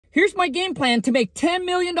Here's my game plan to make $10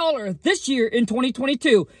 million this year in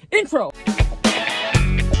 2022. Intro.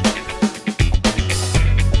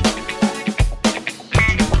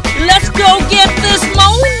 Let's go get this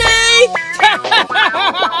money!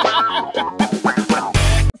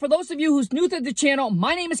 For those of you who's new to the channel,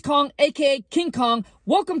 my name is Kong, aka King Kong.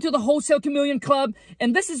 Welcome to the Wholesale Chameleon Club,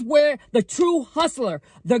 and this is where the true hustler,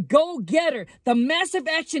 the go-getter, the massive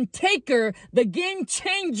action taker, the game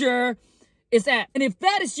changer is at. And if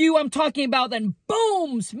that is you I'm talking about, then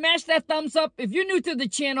boom, smash that thumbs up. If you're new to the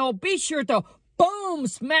channel, be sure to boom,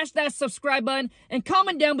 smash that subscribe button and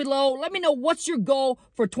comment down below. Let me know what's your goal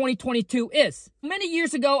for 2022 is. Many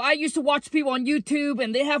years ago, I used to watch people on YouTube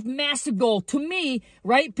and they have massive goals. To me,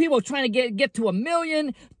 right, people trying to get to 1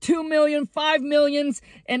 million, 2 million, 5 millions.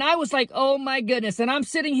 And I was like, oh my goodness. And I'm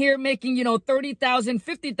sitting here making, 30,000,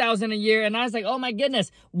 50,000 a year. And I was like, oh my goodness,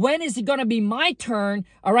 when is it going to be my turn,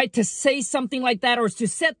 all right, to say something like that or to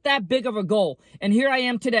set that big of a goal? And here I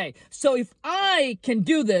am today. So if I can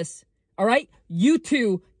do this, all right, you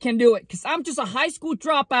too can do it, because I'm just a high school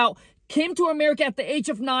dropout, came to America at the age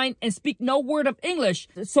of 9 and speak no word of English.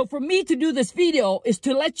 So for me to do this video is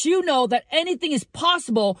to let you know that anything is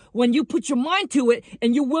possible when you put your mind to it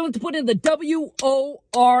and you're willing to put in the W-O-R-K.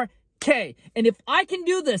 And if I can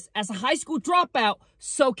do this as a high school dropout,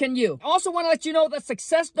 so can you. I also want to let you know that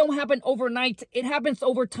success don't happen overnight. It happens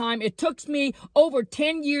over time. It took me over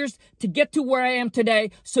 10 years to get to where I am today.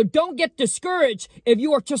 So don't get discouraged if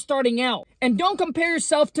you are just starting out. And don't compare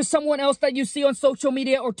yourself to someone else that you see on social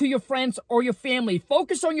media or to your friends or your family.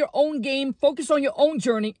 Focus on your own game. Focus on your own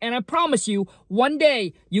journey. And I promise you, one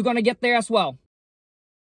day you're going to get there as well.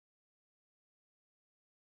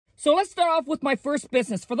 So let's start off with my first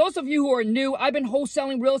business. For those of you who are new, I've been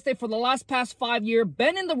wholesaling real estate for the past 5 years,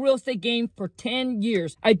 been in the real estate game for 10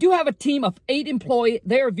 years. I do have a team of 8 employees.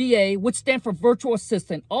 They are VA, which stand for virtual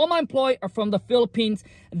assistant. All my employees are from the Philippines.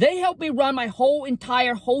 They help me run my whole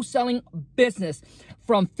entire wholesaling business,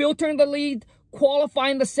 from filtering the lead,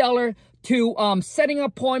 qualifying the seller, to setting an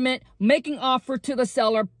appointment, making offer to the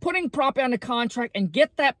seller, putting property on the contract, and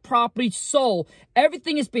get that property sold.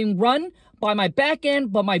 Everything is being run by my back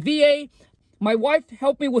end, by my VA. My wife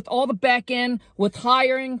helped me with all the back end, with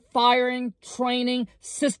hiring, firing, training,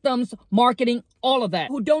 systems, marketing, all of that.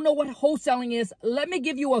 Who don't know what wholesaling is, let me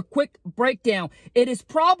give you a quick breakdown. It is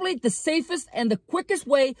probably the safest and the quickest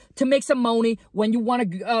way to make some money when you want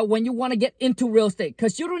to get into real estate,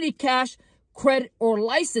 because you don't need cash, credit, or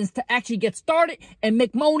license to actually get started and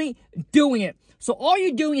make money doing it. So all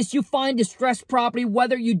you're doing is you find distressed property,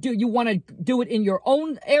 whether you want to do it in your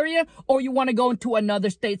own area or you want to go into another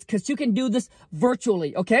state, because you can do this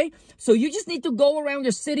virtually, okay? So you just need to go around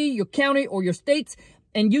your city, your county, or your states,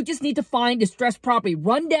 and you just need to find distressed property,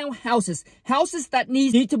 rundown houses that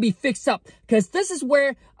need to be fixed up, because this is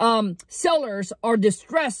where sellers are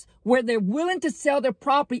distressed, where they're willing to sell their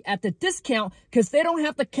property at the discount because they don't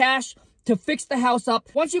have the cash to fix the house up.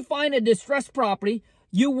 Once you find a distressed property,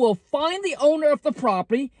 you will find the owner of the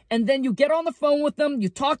property, and then you get on the phone with them, you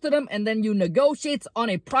talk to them, and then you negotiate on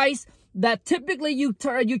a price that typically you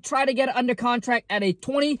try to get under contract at a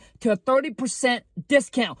 20 to 30%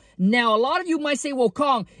 discount. Now, a lot of you might say, well,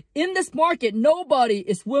 Kong, in this market, nobody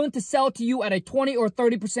is willing to sell to you at a 20 or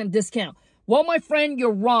 30% discount. Well, my friend,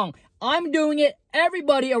 you're wrong. I'm doing it.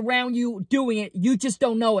 Everybody around you doing it. You just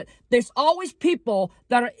don't know it. There's always people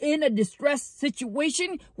that are in a distressed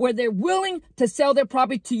situation where they're willing to sell their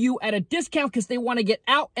property to you at a discount because they want to get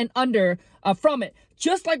out and under from it.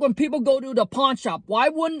 Just like when people go to the pawn shop. Why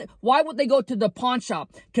would they go to the pawn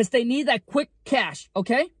shop? Because they need that quick cash,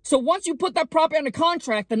 okay? So once you put that property under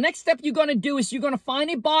contract, the next step you're going to do is you're going to find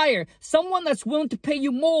a buyer, someone that's willing to pay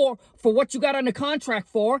you more for what you got under contract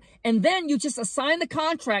for, and then you just assign the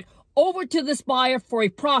contract over to this buyer for a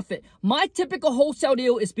profit. My typical wholesale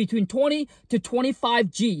deal is between 20 to 25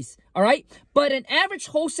 G's, all right? But an average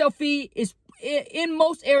wholesale fee is, in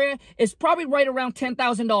most area, is probably right around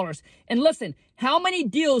 $10,000. And listen, how many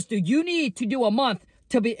deals do you need to do a month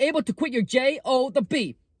to be able to quit your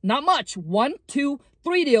J-O-B? Not much. 1, 2,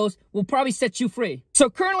 3 deals will probably set you free. So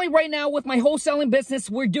currently right now with my wholesaling business,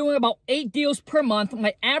 we're doing about 8 deals per month.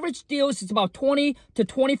 My average deals is about $20,000 to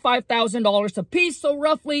 $25,000 a piece. So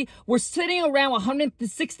roughly we're sitting around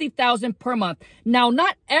 $160,000 per month. Now,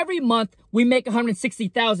 not every month we make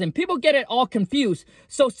 $160,000. People get it all confused.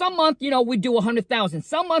 So some month, we do $100,000.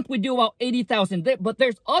 Some month we do about $80,000. But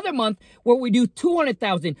there's other month where we do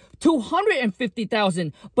 $200,000,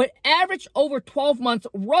 $250,000. But average over 12 months,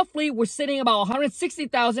 roughly we're sitting about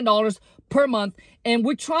 $160,000 per month. And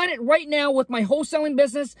we're trying it right now with my wholesaling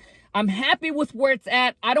business. I'm happy with where it's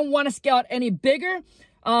at. I don't want to scale it any bigger.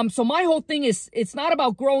 So my whole thing is, it's not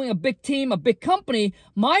about growing a big team, a big company.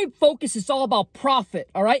 My focus is all about profit,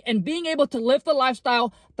 all right? And being able to live the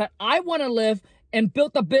lifestyle that I want to live and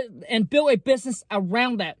build a business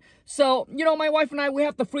around that. So, you know, my wife and I, we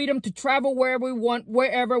have the freedom to travel wherever we want,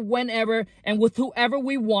 wherever, whenever, and with whoever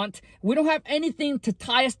we want. We don't have anything to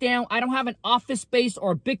tie us down. I don't have an office space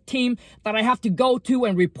or a big team that I have to go to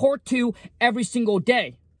and report to every single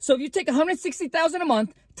day. So if you take $160,000 a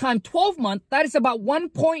month times 12 months, that is about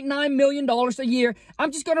 $1.9 million a year.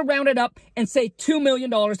 I'm just going to round it up and say $2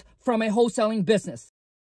 million from a wholesaling business.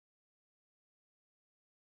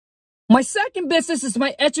 My second business is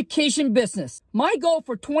my education business. My goal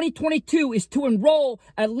for 2022 is to enroll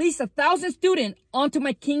at least 1,000 students onto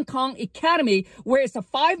my King Kong Academy, where it's a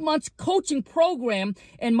 5-month coaching program.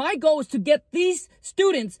 And my goal is to get these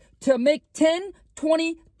students to make 10,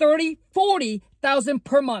 20, 30, 40,000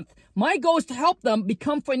 per month. My goal is to help them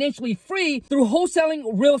become financially free through wholesaling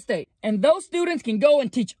real estate. And those students can go and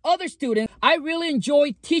teach other students. I really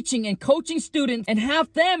enjoy teaching and coaching students and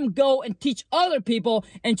have them go and teach other people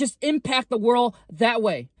and just impact the world that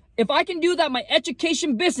way. If I can do that, my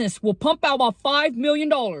education business will pump out about $5 million.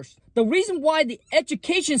 The reason why the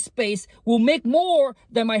education space will make more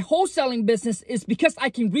than my wholesaling business is because I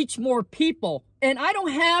can reach more people. And I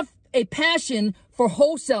don't have a passion for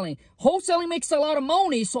wholesaling. Wholesaling makes a lot of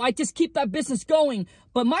money, so I just keep that business going.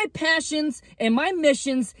 But my passions and my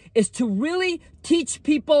missions is to really teach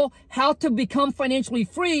people how to become financially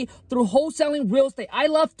free through wholesaling real estate. I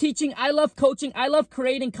love teaching. I love coaching. I love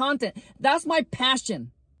creating content. That's my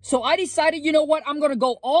passion. So I decided, you know what, I'm going to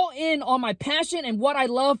go all in on my passion and what I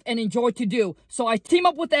love and enjoy to do. So I teamed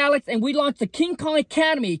up with Alex and we launched the King Kong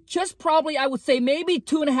Academy just probably, I would say, maybe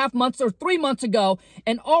 2.5 months or 3 months ago.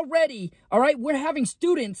 And already, all right, we're having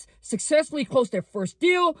students successfully close their first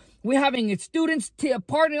deal. We're having students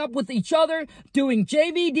partnering up with each other, doing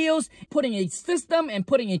JV deals, putting a system and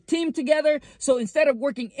putting a team together. So instead of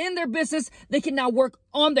working in their business, they can now work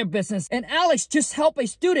on their business. And Alex just helped a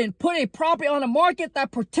student put a property on the market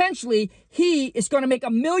that potentially he is going to make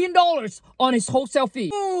 $1 million on his wholesale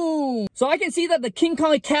fee. Boom. So I can see that the King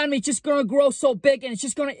Kong Academy is just going to grow so big and it's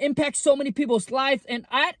just going to impact so many people's lives. And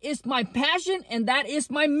that is my passion and that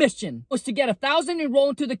is my mission, was to get 1,000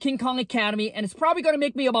 enrolled into the King Kong Academy. And it's probably going to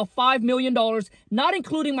make me about $5 million, not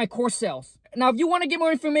including my course sales. Now, if you want to get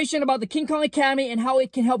more information about the King Kong Academy and how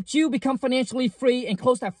it can help you become financially free and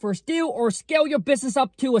close that first deal or scale your business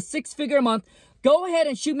up to a 6-figure a month, go ahead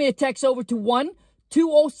and shoot me a text over to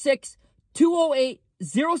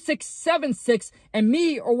 1-206-208-0676, and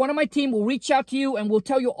me or one of my team will reach out to you and we'll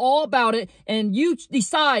tell you all about it, and you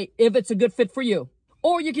decide if it's a good fit for you.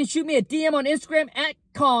 Or you can shoot me a DM on Instagram at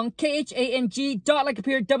Kong, K-H-A-N-G,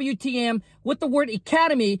 WTM, with the word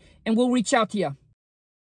Academy, and we'll reach out to you.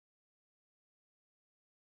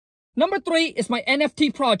 Number 3 is my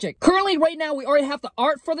NFT project. Currently, right now, we already have the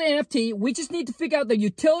art for the NFT. We just need to figure out the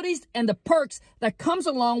utilities and the perks that comes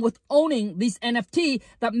along with owning these NFT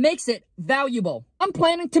that makes it valuable. I'm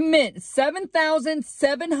planning to mint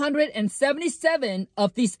 7,777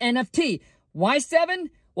 of these NFT. Why 7?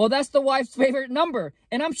 Well, that's the wife's favorite number,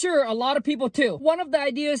 and I'm sure a lot of people too. One of the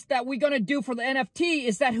ideas that we're going to do for the NFT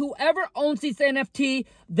is that whoever owns these NFT,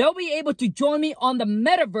 they'll be able to join me on the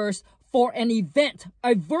metaverse for an event,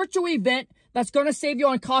 a virtual event that's going to save you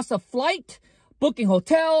on cost of flight, booking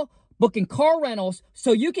hotel, booking car rentals,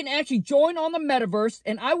 so you can actually join on the metaverse.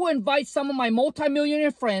 And I will invite some of my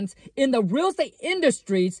multimillionaire friends in the real estate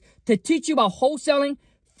industries to teach you about wholesaling,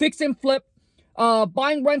 fix and flip,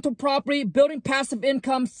 buying rental property, building passive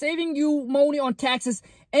income, saving you money on taxes,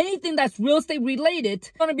 anything that's real estate related.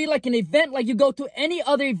 It's going to be like an event like you go to any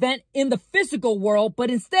other event in the physical world, but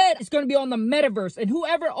instead it's going to be on the metaverse. And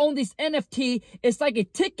whoever owns these NFT, it's like a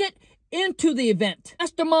ticket into the event.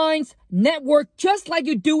 Masterminds, network, just like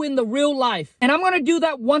you do in the real life. And I'm going to do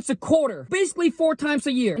that once a quarter, basically 4 times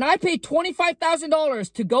a year. And I paid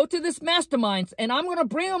 $25,000 to go to this masterminds, and I'm going to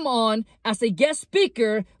bring them on as a guest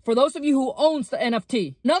speaker for those of you who owns the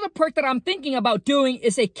NFT. Another perk that I'm thinking about doing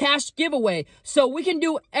is a cash giveaway. So we can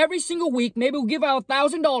do every single week, maybe we'll give out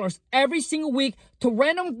 $1,000 every single week to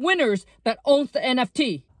random winners that owns the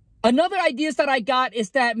NFT. Another idea that I got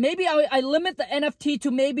is that maybe I limit the NFT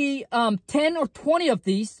to maybe 10 or 20 of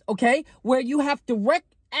these, okay, where you have direct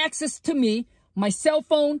access to me, my cell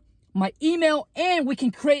phone, my email, and we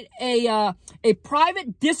can create a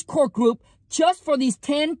private Discord group just for these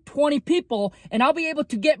 10, 20 people, and I'll be able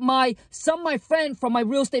to get my friend from my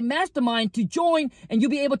real estate mastermind to join, and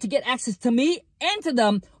you'll be able to get access to me and to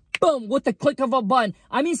them, boom, with the click of a button.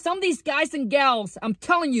 I mean, some of these guys and gals, I'm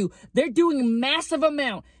telling you, they're doing a massive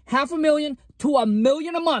amount, $500,000 to $1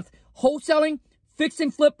 million a month, wholesaling, fix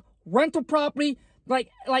and flip, rental property. I'm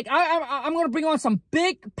going to bring on some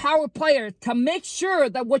big power players to make sure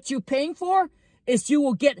that what you're paying for is you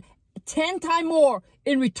will get 10 times more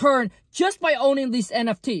in return just by owning these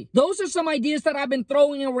NFT. Those are some ideas that I've been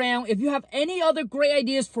throwing around. If you have any other great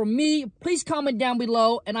ideas for me, please comment down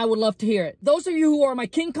below and I would love to hear it. Those of you who are my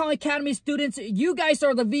King Kong Academy students, you guys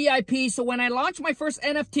are the VIP. So when I launch my first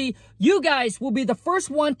NFT, you guys will be the first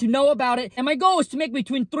one to know about it. And my goal is to make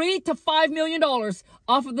between $3 to $5 million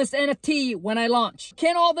off of this NFT when I launch.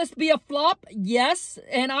 Can all this be a flop? Yes.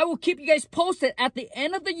 And I will keep you guys posted at the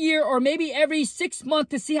end of the year or maybe every 6 months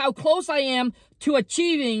to see how close I am to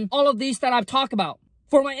achieving all of these that I've talked about.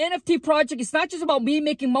 For my NFT project, it's not just about me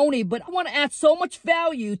making money, but I want to add so much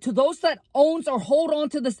value to those that owns or hold on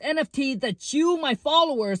to this NFT that you, my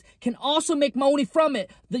followers, can also make money from it.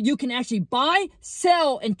 That you can actually buy,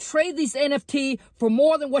 sell, and trade these NFT for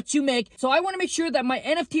more than what you make. So I want to make sure that my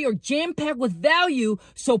NFT are jam-packed with value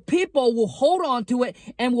so people will hold on to it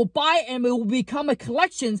and will buy it and it will become a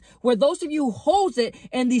collection where those of you who holds it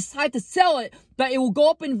and decide to sell it, that it will go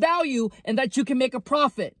up in value and that you can make a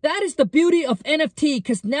profit. That is the beauty of NFT,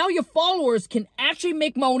 because now your followers can actually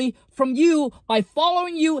make money from you by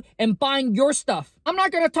following you and buying your stuff. I'm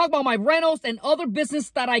not going to talk about my rentals and other business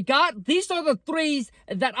that I got. These are the threes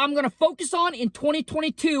that I'm going to focus on in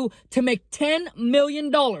 2022 to make $10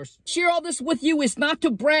 million. Share all this with you is not to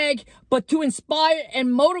brag, but to inspire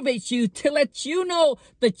and motivate you, to let you know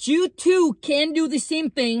that you too can do the same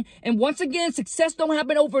thing. And once again, success don't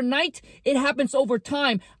happen overnight. It happens over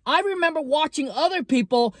time. I remember watching other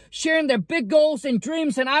people sharing their big goals and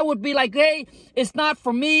dreams, and I would be like, hey, it's not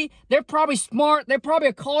for me. They're probably smart. They're probably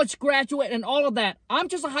a college graduate and all of that. I'm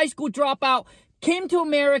just a high school dropout, came to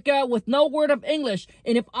America with no word of English.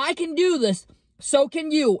 And if I can do this, so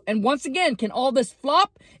can you. And once again, can all this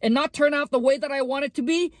flop and not turn out the way that I want it to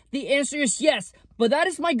be? The answer is yes. But that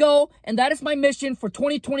is my goal and that is my mission for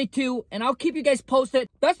 2022. And I'll keep you guys posted.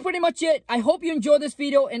 That's pretty much it. I hope you enjoyed this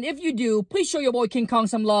video. And if you do, please show your boy King Kong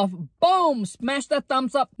some love. Boom! Smash that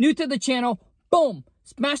thumbs up. New to the channel. Boom!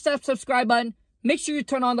 Smash that subscribe button. Make sure you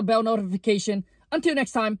turn on the bell notification. Until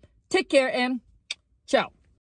next time, take care and ciao.